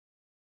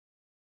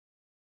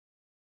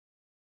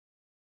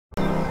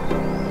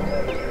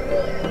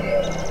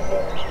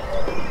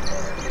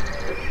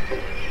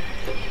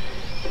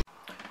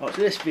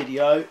So this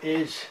video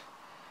is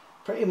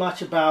pretty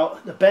much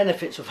about the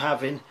benefits of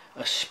having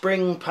a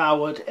spring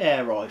powered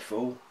air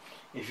rifle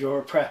if you're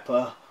a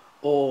prepper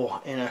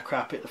or in a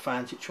crap at the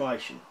fan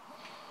situation.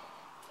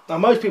 Now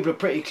most people are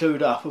pretty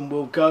clued up and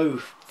will go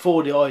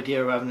for the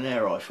idea of having an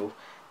air rifle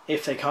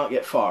if they can't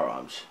get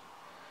firearms.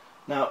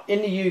 Now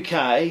in the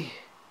UK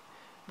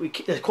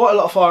there's quite a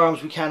lot of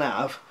firearms we can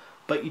have,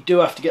 but you do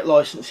have to get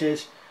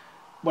licences.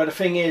 Well, the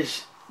thing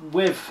is,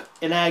 with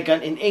an air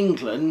gun in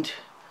England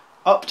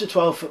up to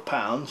 12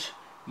 foot-pounds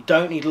you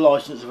don't need a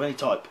licence of any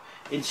type.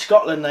 In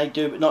Scotland they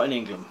do, but not in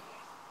England.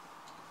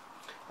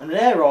 And an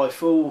air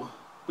rifle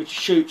which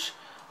shoots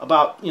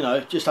about,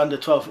 just under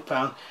 12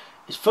 foot-pound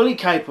is fully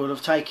capable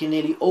of taking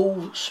nearly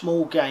all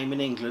small game in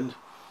England,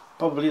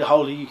 probably the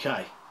whole of the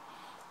UK,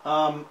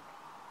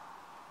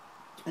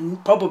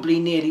 and probably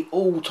nearly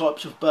all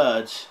types of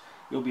birds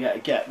you'll be able to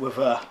get with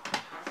a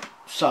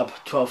sub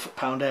 12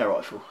 foot-pound air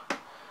rifle.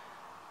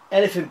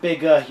 Anything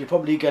bigger you're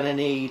probably going to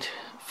need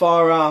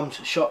firearms,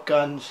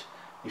 shotguns.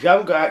 If you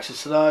haven't got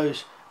access to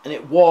those and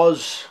it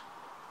was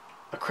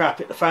a crap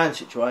at the fan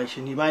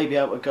situation, you may be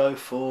able to go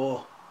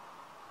for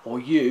or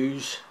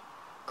use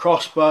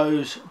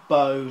crossbows,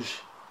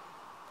 bows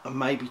and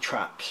maybe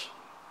traps.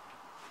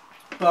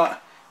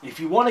 But if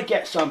you want to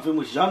get something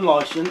which is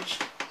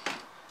unlicensed,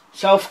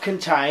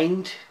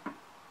 self-contained,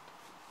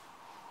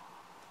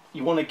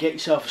 you want to get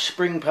yourself a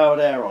spring powered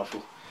air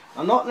rifle.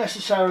 And not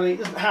necessarily, it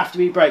doesn't have to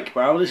be break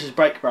barrel. This is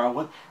break barrel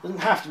one. It doesn't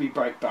have to be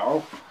break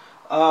barrel.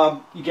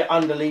 You get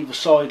under lever,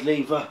 side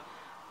lever,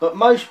 but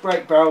most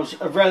break barrels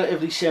are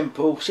relatively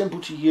simple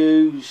to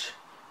use,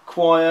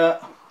 quiet.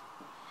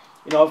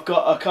 I've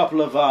got a couple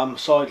of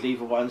side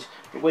lever ones,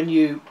 but when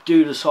you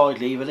do the side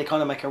lever they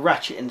kind of make a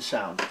ratcheting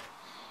sound.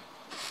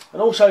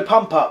 And also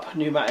pump up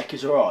pneumatic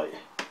is alright.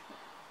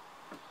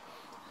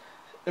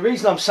 The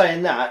reason I'm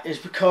saying that is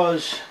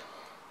because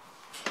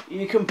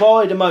you can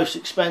buy the most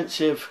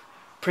expensive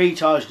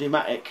pre-charged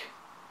pneumatic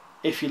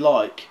if you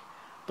like,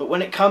 but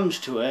when it comes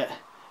to it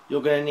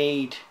you're going to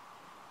need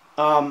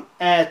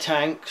air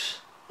tanks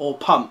or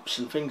pumps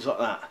and things like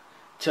that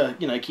to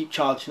keep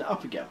charging it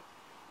up again.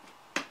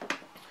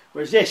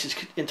 Whereas this is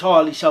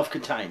entirely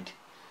self-contained.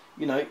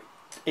 It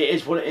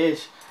is what it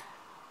is.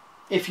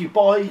 If you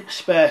buy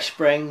spare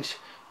springs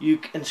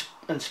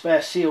and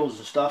spare seals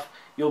and stuff,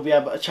 you'll be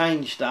able to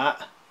change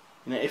that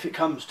if it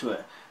comes to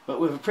it. But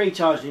with a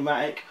pre-charged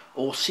pneumatic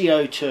or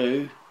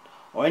CO2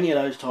 or any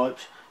of those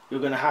types, you're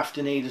going to have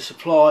to need a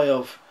supply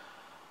of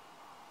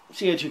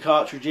CO2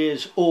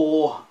 cartridges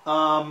or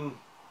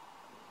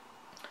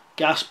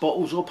gas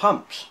bottles or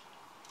pumps.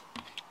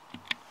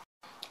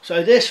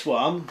 So this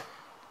one,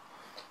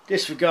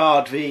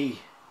 disregard the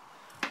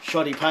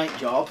shoddy paint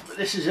job, but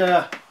this is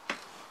a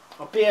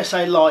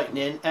BSA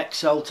Lightning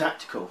XL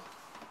Tactical.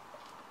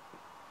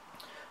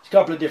 There's a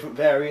couple of different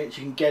variants.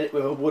 You can get it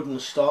with a wooden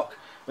stock,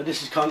 but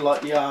this is kind of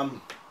like the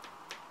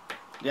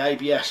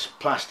ABS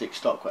plastic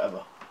stock,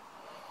 whatever.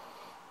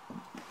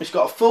 It's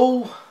got a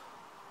full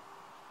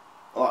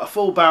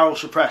barrel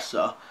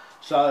suppressor,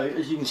 so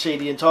as you can see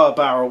the entire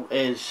barrel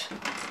is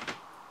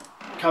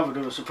covered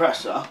with a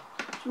suppressor.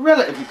 It's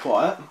relatively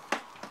quiet.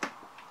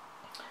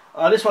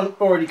 This one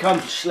already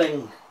comes with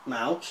sling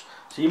mounts,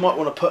 so you might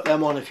want to put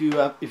them on if you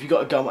got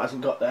a gun that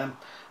hasn't got them.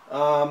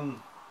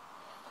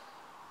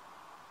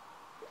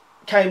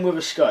 Came with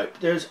a scope.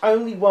 There's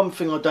only one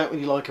thing I don't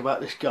really like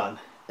about this gun,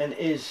 and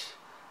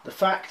the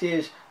fact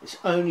is it's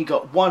only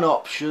got one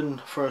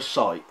option for a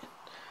sight.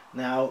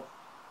 Now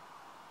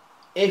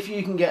if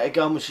you can get a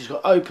gun which has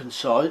got open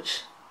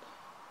sights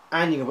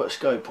and you can put a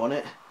scope on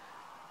it,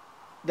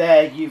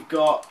 there you've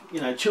got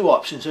two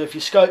options. So if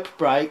your scope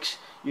breaks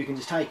you can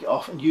just take it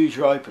off and use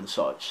your open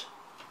sights.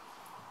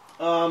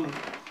 I'll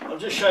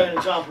just show you an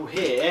example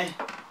here.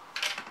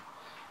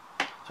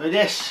 So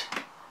this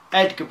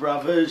Edgar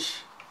Brothers,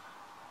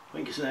 I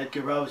think it's an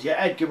Edgar Brothers, yeah,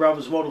 Edgar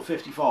Brothers Model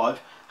 55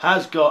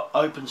 has got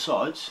open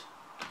sights,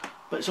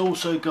 but it's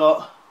also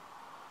got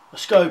a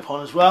scope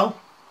on as well.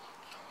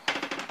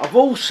 I've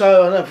also,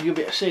 I don't know if you'll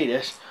be able to see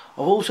this, I've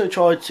also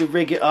tried to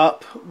rig it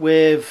up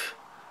with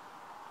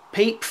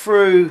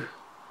peep-through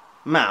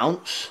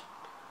mounts.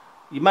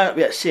 You may not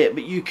be able to see it,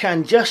 but you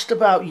can just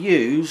about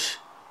use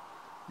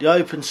the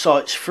open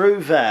sights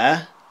through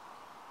there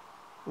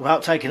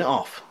without taking it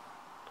off.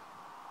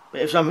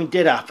 But if something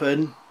did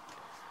happen,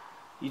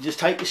 you just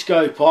take the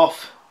scope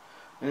off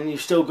and then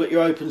you've still got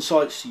your open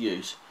sights to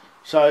use.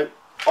 So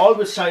I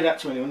would say that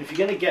to anyone, if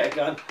you're going to get a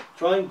gun,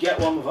 try and get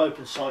one with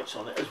open sights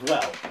on it as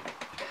well.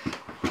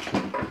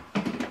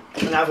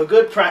 And have a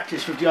good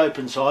practice with the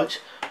open sights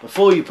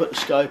before you put the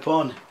scope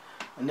on,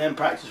 and then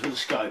practice with the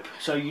scope,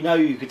 so you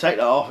can take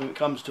that off if it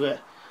comes to it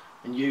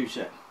and use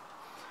it.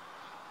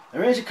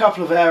 There is a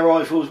couple of air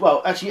rifles,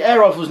 well actually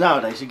air rifles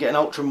nowadays are getting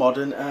ultra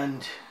modern,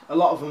 and a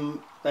lot of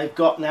them they've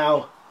got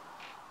now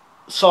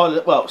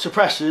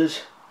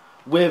suppressors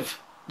with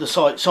the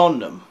sights on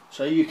them,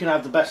 so you can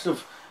have the best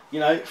of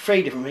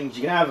three different things.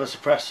 You can have a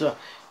suppressor,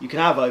 you can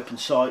have open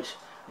sights,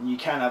 and you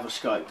can have a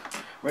scope.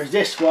 Whereas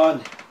this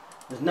one,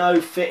 there's no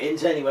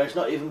fittings anywhere, it's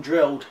not even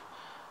drilled.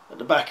 at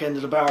the back end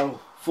of the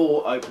barrel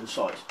for open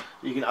sights.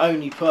 You can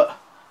only put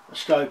a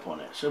scope on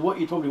it. So what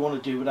you probably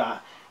want to do with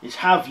that is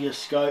have your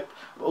scope,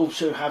 but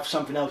also have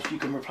something else you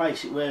can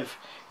replace it with,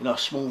 you know, a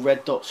small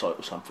red dot sight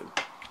or something.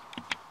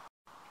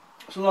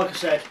 So like I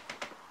said,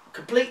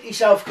 completely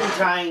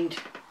self-contained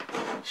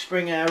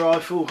spring air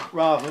rifle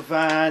rather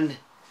than,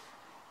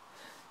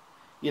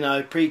 you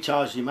know,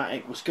 pre-charged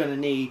pneumatic was going to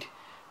need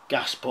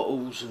gas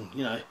bottles and,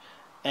 you know,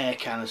 air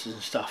canisters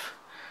and stuff.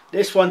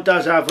 This one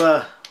does have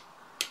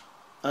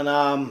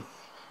an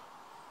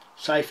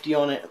safety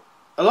on it.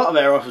 A lot of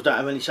air rifles don't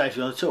have any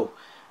safety on it at all.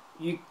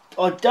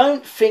 I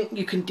don't think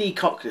you can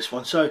decock this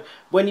one, so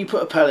when you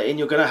put a pellet in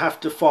you're going to have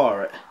to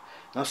fire it.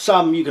 Now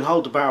some you can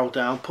hold the barrel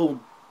down,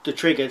 pull the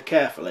trigger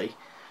carefully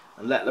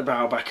and let the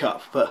barrel back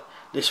up, but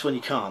this one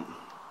you can't.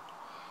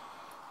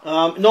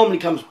 It normally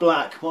comes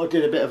black, but I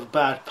did a bit of a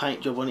bad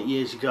paint job on it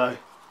years ago.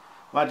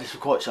 I've had this for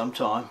quite some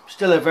time.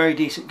 Still a very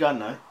decent gun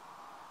though.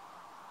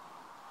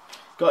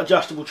 Got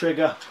adjustable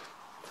trigger,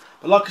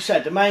 but like I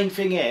said, the main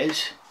thing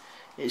is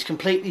it's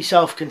completely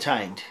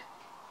self-contained.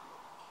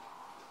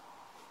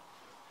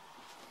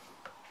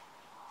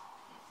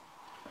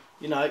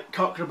 You know,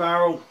 cock the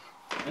barrel,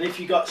 and if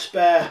you got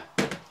spare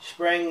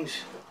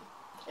springs,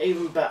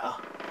 even better.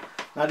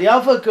 Now the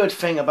other good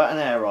thing about an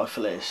air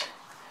rifle is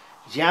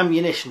the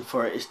ammunition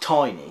for it is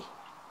tiny,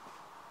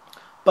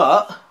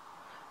 but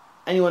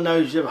anyone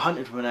knows who's ever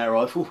hunted from an air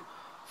rifle,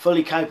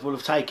 fully capable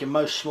of taking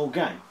most small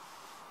game.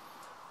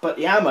 But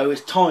the ammo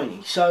is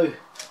tiny, so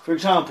for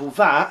example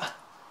that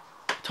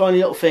tiny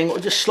little thing will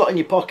just slot in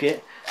your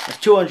pocket as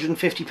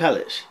 250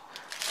 pellets.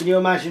 Can you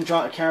imagine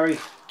trying to carry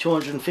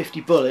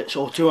 250 bullets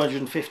or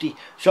 250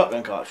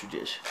 shotgun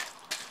cartridges?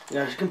 You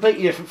know, it's a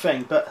completely different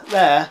thing, but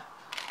there,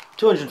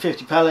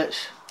 250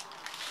 pellets,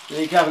 and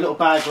you can have a little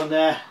bag on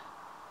there,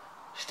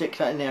 stick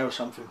that in there or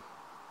something.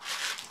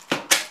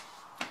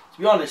 To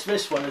be honest,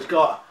 this one has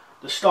got,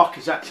 the stock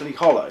is actually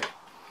hollow,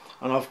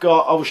 and I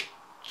will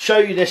show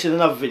you this in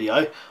another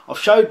video. I've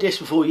showed this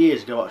before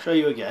years ago, I'll show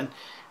you again.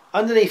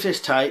 Underneath this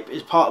tape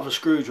is part of a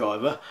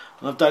screwdriver,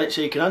 and I've done it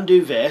so you can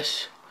undo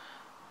this,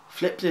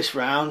 flip this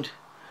round,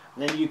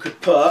 and then you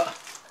could put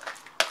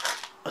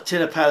a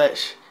tin of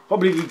pellets,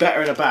 probably be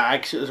better in a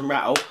bag so it doesn't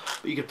rattle,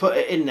 but you could put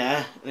it in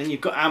there and then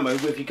you've got ammo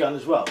with your gun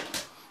as well.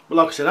 But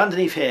like I said,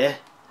 underneath here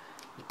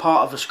is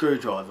part of a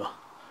screwdriver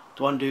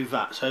to undo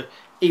that, so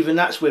even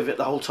that's with it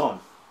the whole time.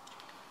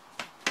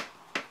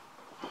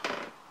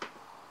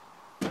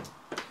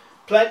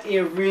 Plenty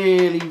of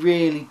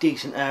really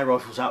decent air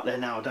rifles out there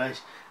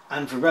nowadays,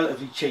 and for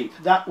relatively cheap.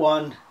 That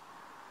one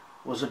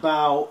was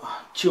about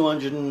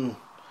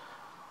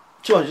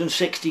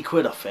 260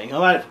 quid I think.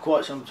 I've had it for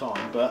quite some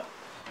time, but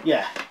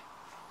yeah.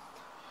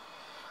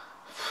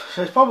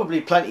 So there's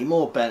probably plenty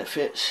more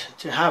benefits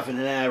to having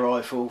an air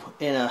rifle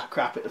in a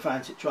crap at the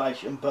fan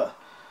situation, but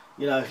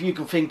you know, if you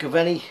can think of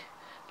any,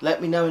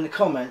 let me know in the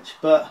comments.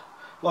 But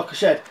like I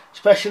said,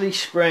 especially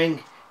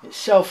spring, it's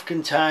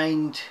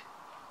self-contained,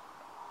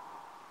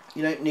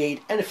 you don't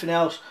need anything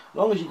else. As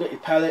long as you've got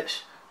your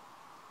pellets,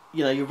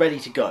 you know, you're ready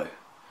to go.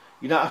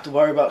 You don't have to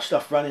worry about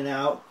stuff running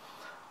out.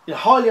 It's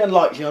highly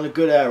unlikely on a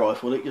good air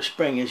rifle that your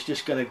spring is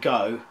just going to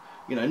go,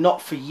 you know,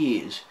 not for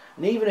years.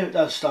 And even if it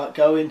does start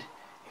going,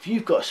 if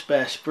you've got a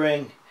spare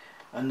spring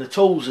and the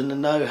tools and the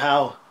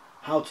know-how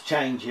to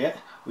change it,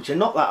 which are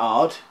not that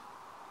hard,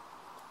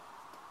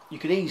 you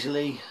could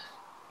easily,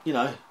 you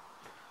know,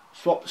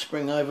 swap the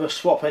spring over,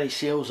 swap any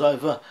seals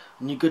over,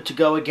 and you're good to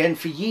go again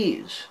for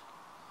years.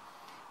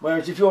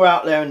 Whereas if you're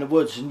out there in the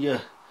woods and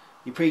your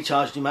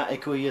pre-charged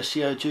pneumatic or your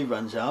CO2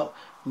 runs out,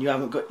 and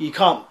you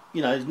can't,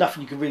 you know, there's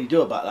nothing you can really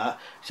do about that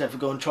except for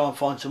go and try and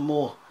find some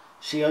more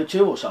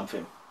CO2 or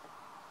something.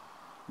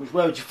 Which,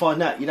 where would you find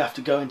that? You'd have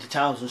to go into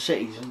towns and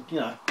cities, and you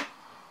know.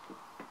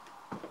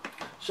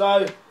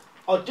 So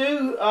I'll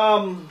do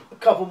a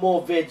couple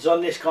more vids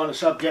on this kind of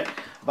subject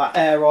about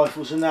air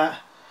rifles and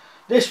that.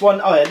 This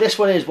one, oh yeah, this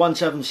one is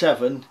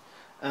 177,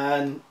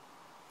 and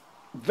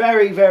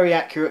very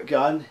accurate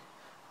gun,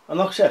 and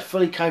like I said,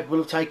 fully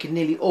capable of taking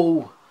nearly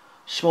all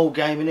small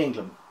game in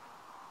England.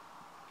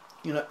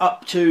 You know,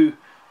 up to,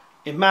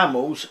 in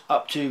mammals,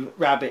 up to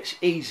rabbits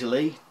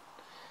easily,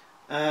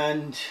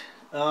 and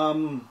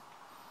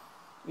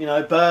you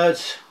know,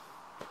 birds,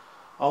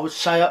 I would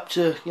say up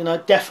to, you know,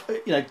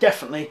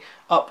 definitely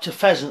up to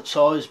pheasant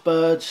sized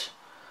birds,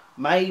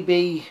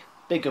 maybe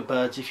bigger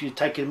birds if you're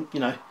taking, you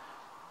know,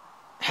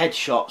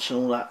 headshots and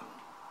all that.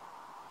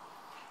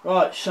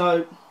 Right,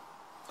 so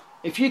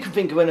if you can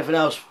think of anything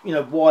else, you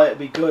know, why it'd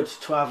be good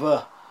to have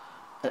a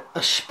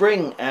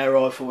spring air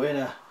rifle in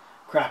a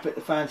crap at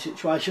the fan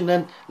situation,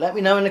 then let me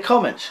know in the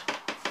comments.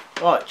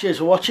 Right, cheers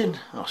for watching,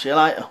 I'll see you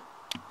later.